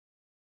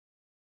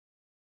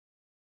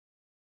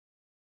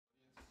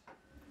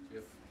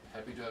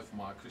happy to have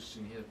Marc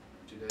Christian here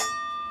today.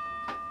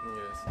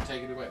 Yes.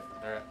 Take it away.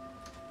 All right.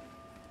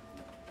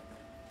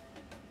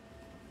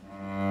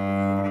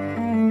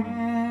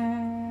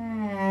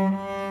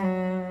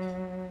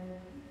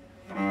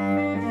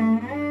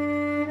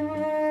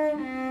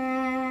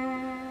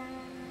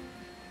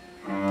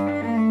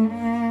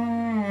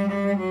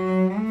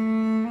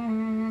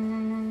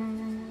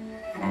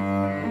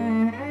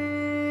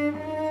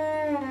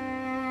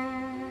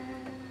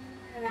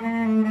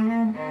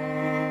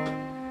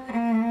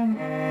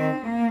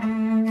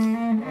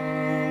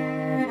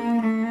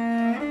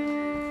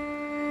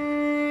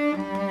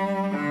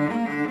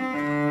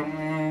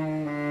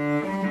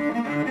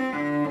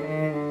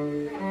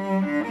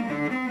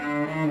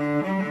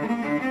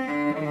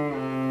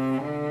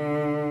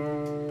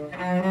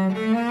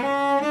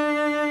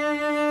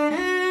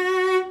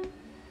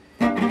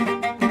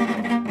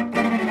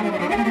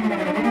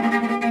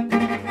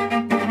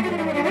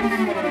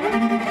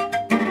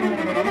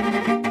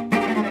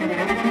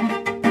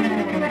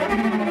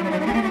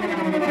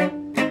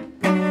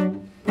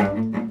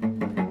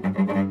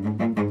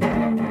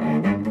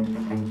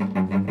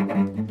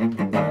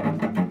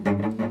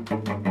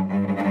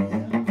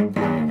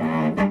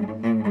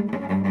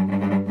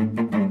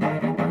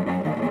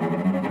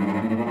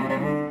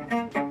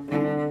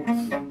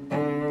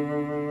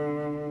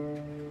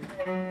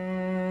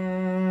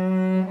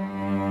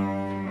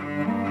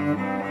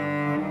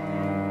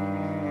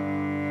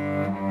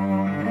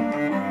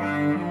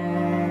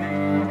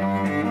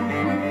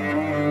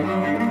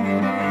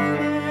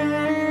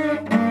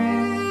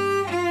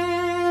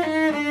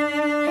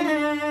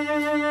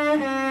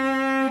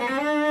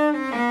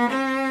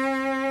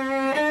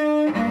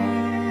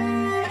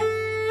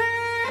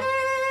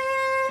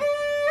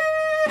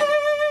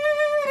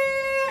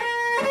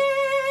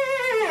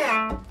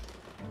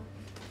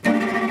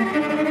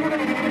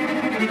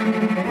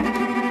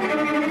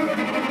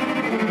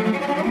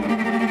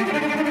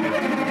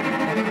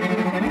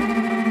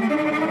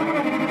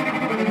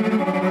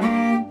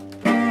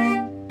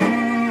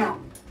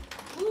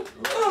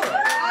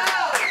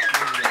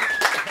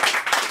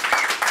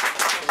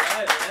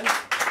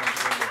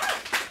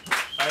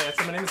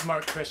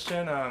 Marc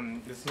Christian.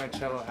 This is my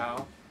cello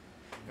Hal,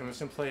 and we're just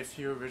gonna play a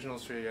few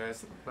originals for you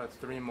guys, about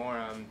 3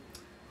 more.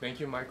 Thank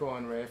you, Michael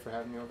and Ray, for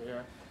having me over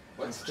here.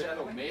 What's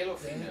cello, male or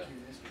female?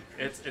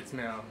 It's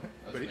male,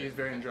 but he's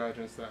very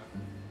androgynous though.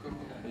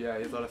 Yeah,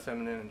 he has a lot of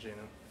feminine energy, you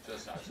know.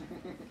 Just us.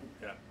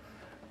 Yeah.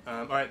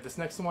 All right, this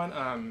next one.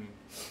 I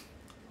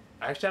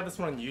actually have this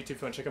one on YouTube.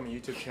 If you want to check out my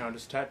YouTube channel,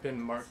 just type in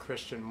Marc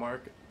Christian,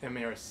 Marc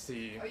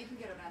M-A-R-C. Oh, you can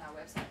get it on our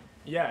website.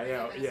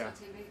 Yeah.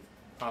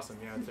 Awesome.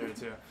 Yeah, it's there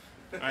too.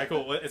 All right,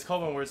 cool. It's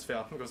called When Words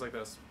Fail. It goes like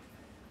this.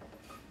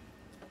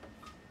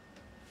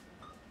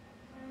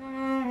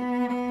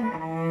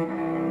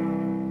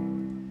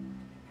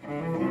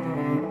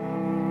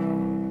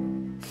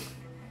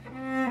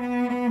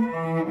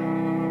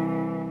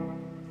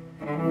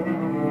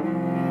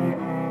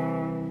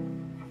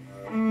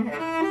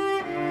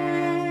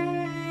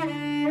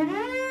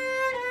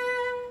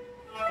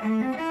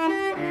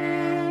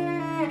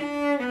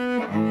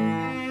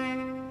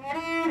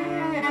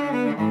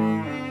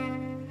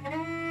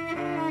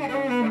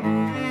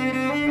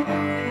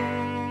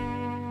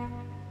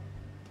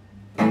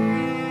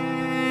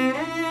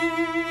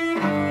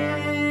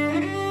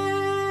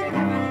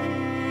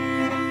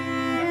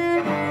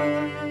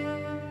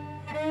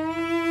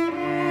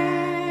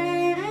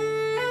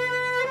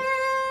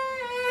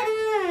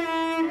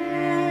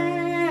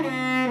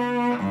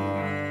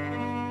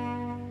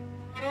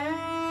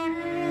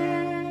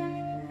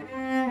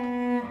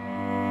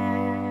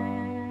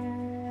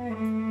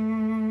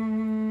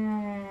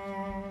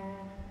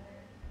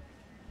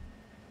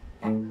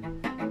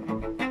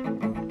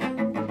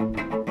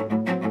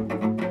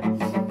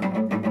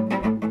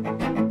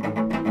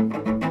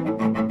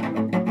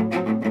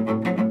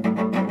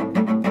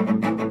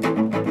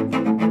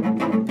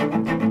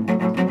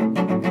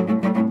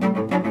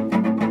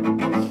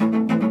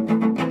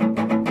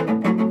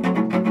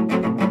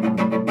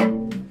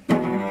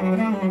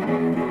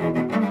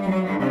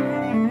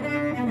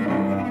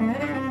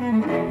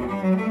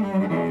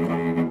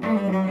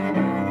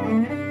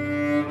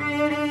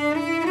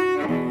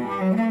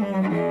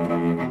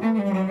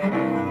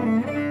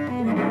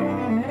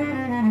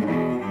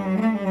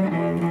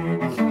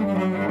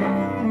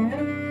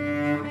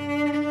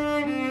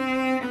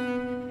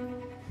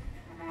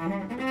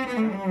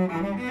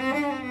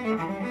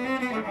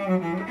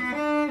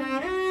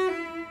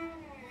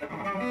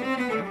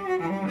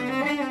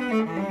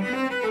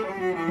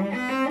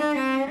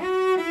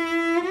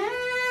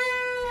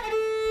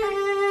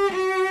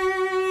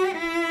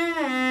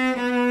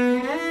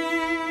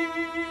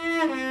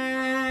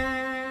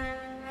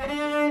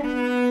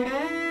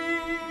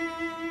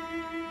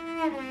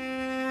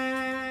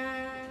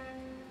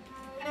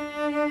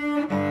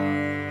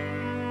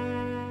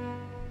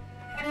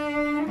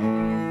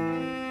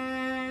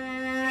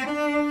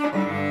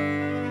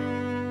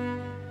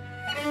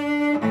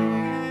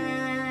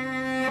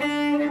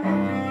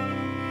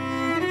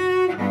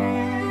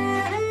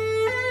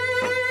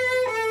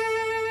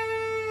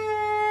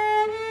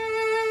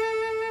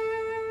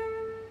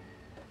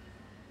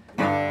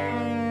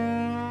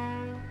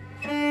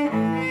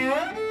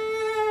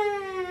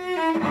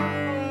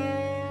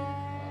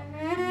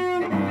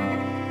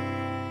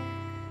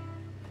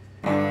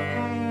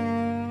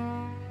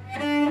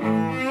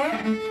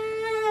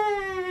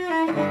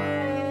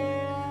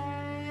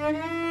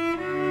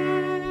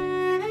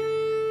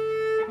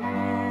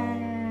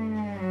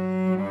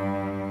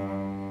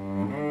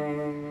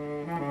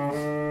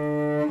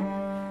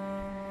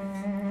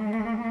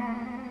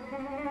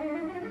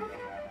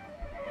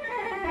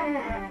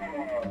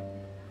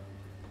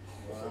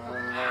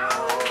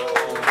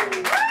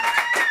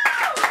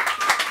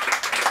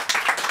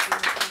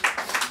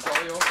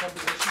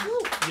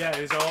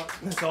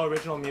 this is all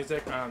original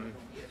music.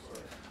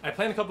 I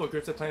play in a couple of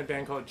groups. I play in a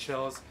band called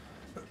Chills,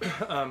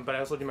 but I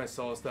also do my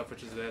solo stuff,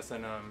 which is this,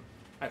 and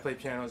I play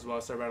piano as well,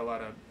 so I write a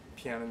lot of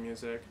piano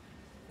music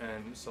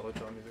and solo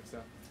drum music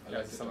stuff. I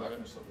like the some of it.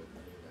 darkness of it. I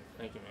really like it.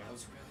 Thank you, man. That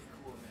was really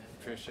cool, man.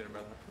 Appreciate it,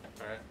 brother.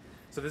 All right.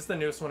 So this is the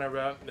newest one I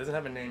wrote. It doesn't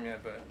have a name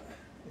yet, but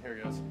here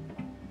it goes.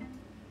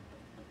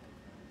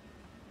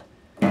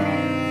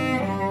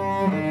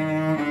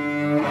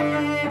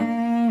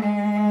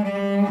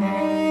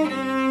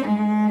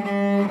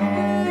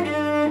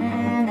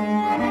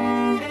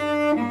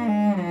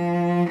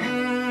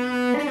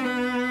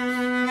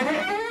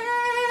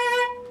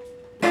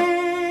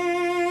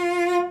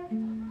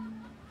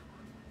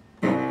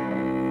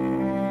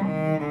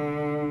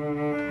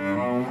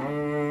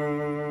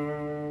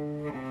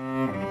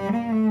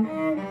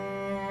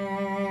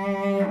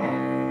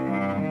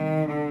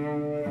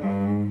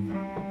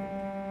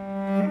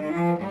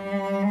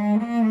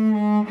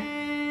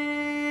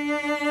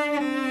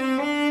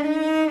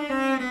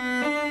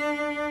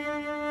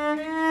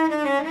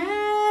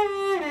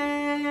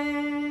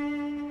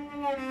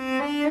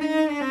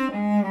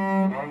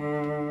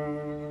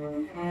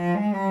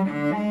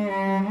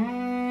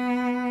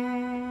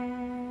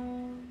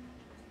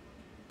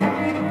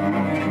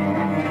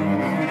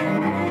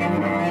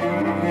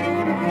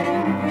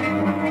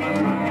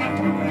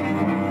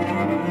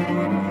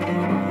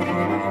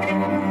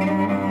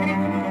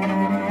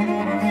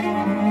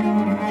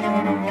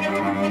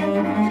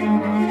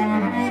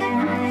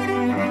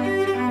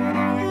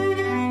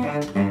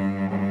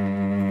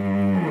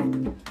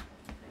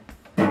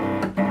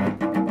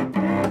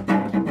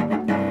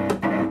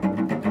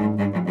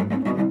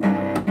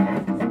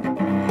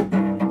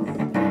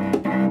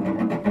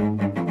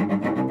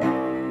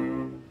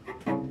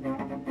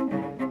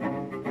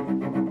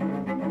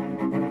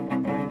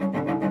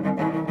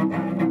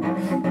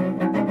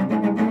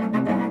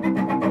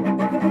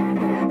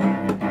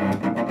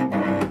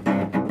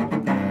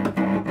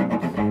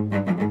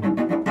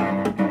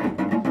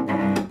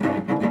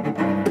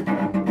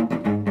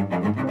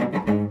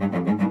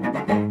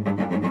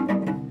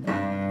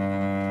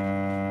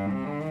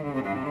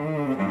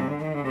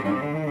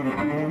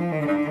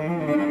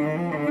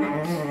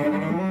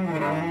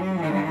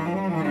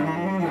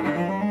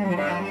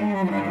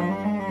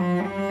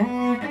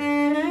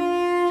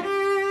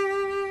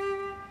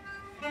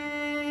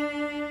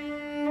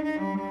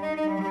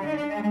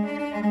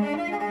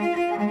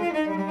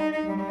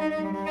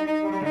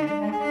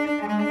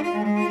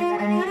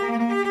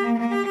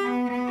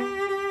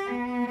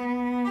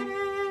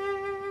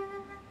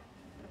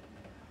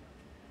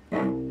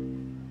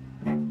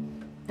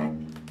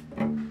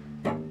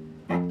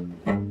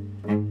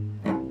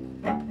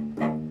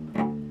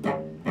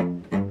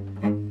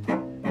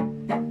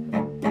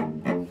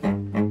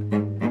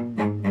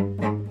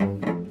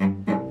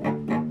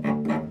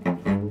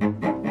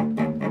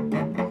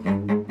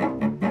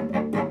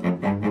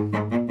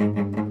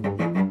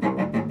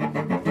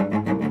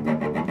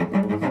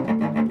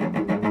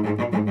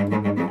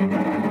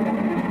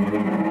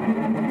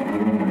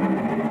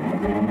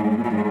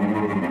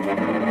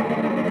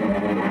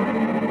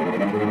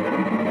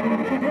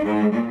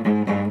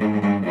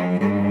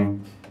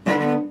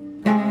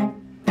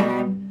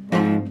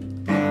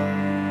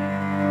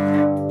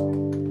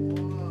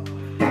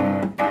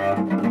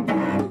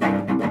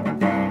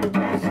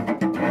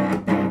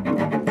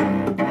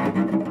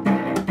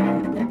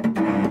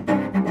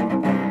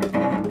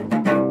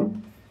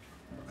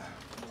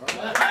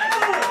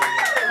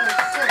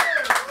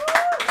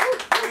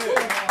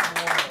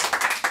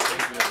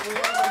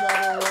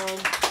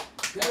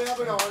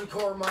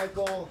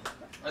 Michael.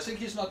 I think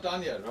he's not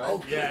done yet, right?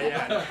 Okay.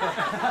 Yeah.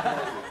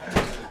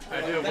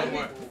 I do one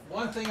more.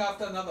 One thing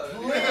after another.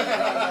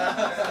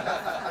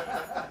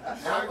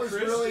 That was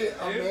really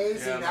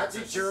amazing. Yeah, That's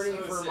a journey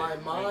so for sick. my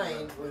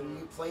mind when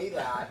you play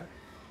that,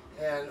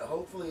 and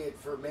hopefully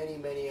for many,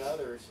 many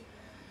others.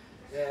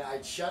 And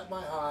I'd shut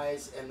my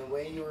eyes, and the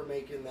way you were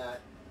making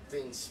that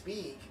thing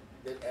speak,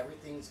 that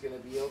everything's going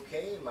to be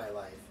okay in my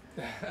life.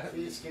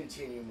 Please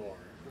continue more.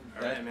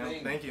 All right,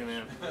 man. Thank you,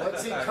 man.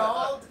 What's it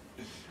called?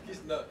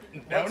 He's not.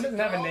 That one What's it doesn't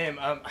have a called? name.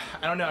 I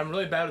don't know. I'm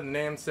really bad with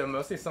names, so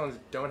most of these songs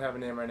don't have a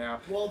name right now.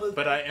 Well,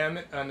 But I am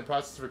in the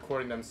process of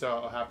recording them, so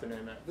I'll have to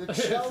name it. the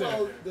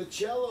cello, the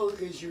cello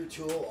is your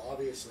tool,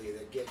 obviously,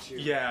 that gets you.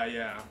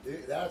 Yeah.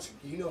 That's,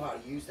 you know how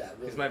to use that.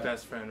 Really He's my well.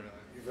 best friend, really.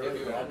 You're If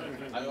very you, well.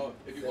 I know.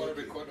 If you Thank want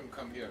to you. record him,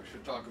 come here. We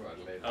should talk about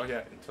it later.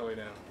 Okay, totally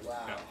down.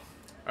 Wow. Yeah.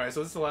 All right, so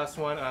this is the last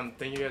one.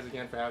 Thank you guys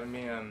again for having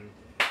me.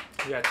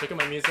 Yeah, check out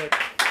my music.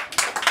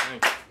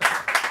 Thanks.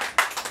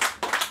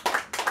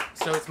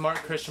 So it's Marc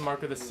Christian,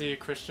 Marc with a C,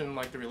 Christian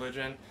like the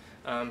religion.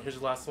 Here's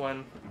the last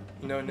one.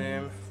 No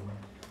name.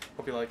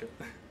 Hope you like it.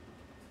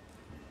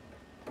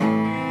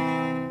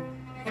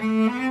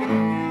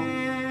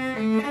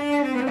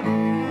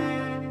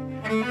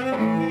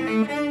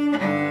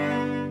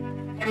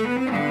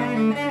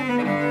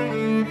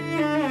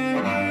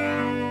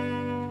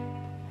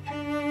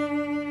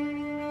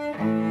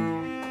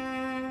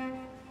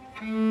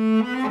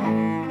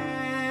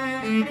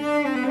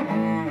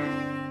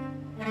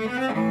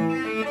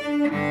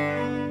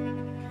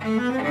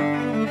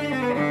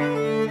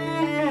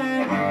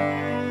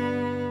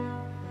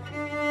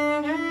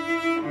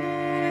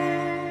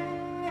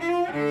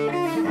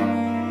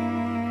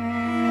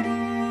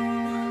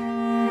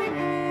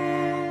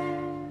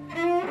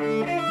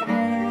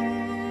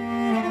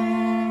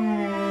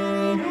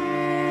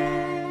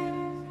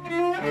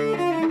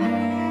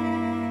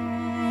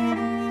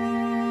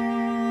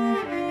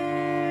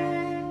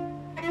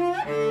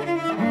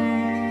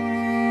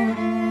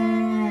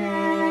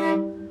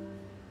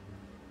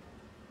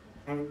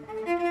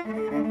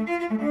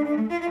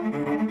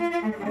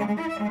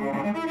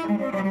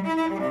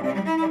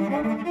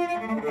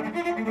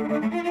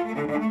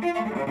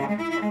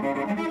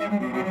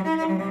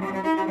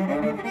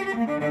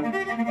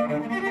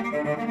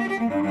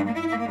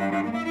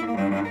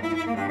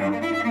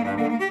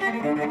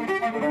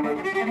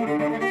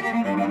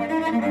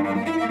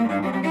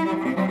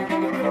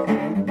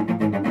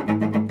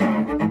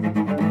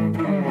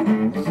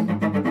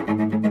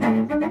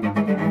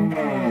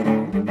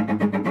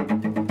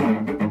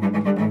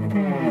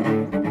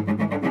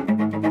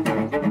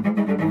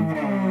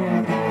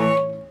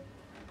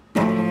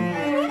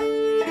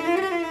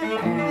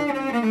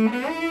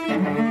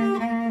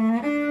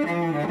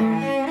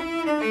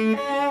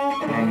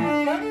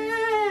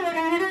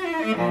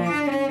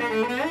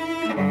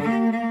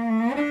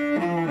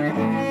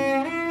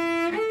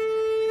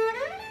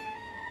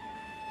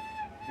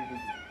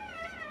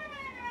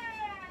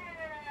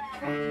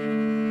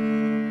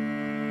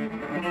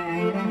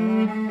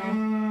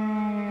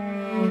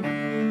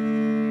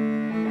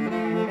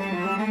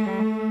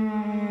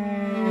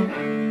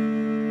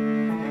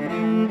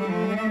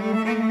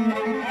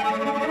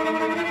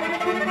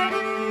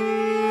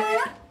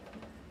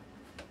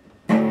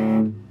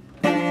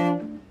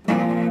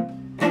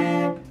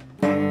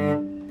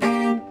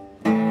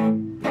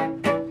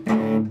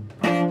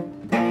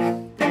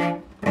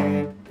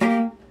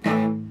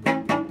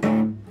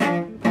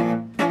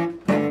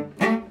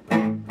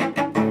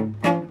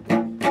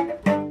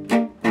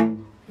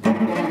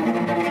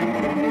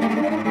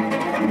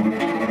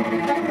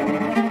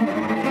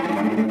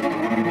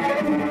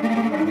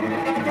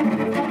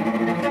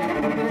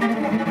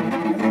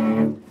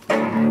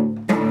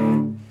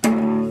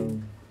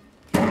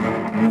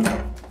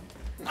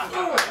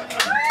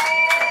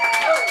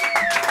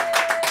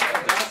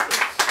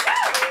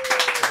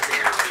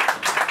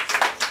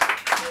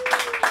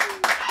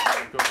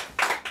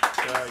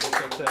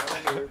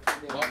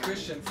 Marc,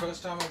 Christian,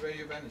 first time on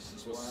Radio Venice.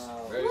 This was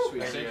very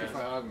sweet. Thank you for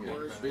having me.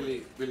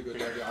 Really, really good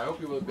idea. I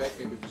hope you will be back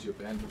maybe with your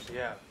band or something.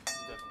 Yeah.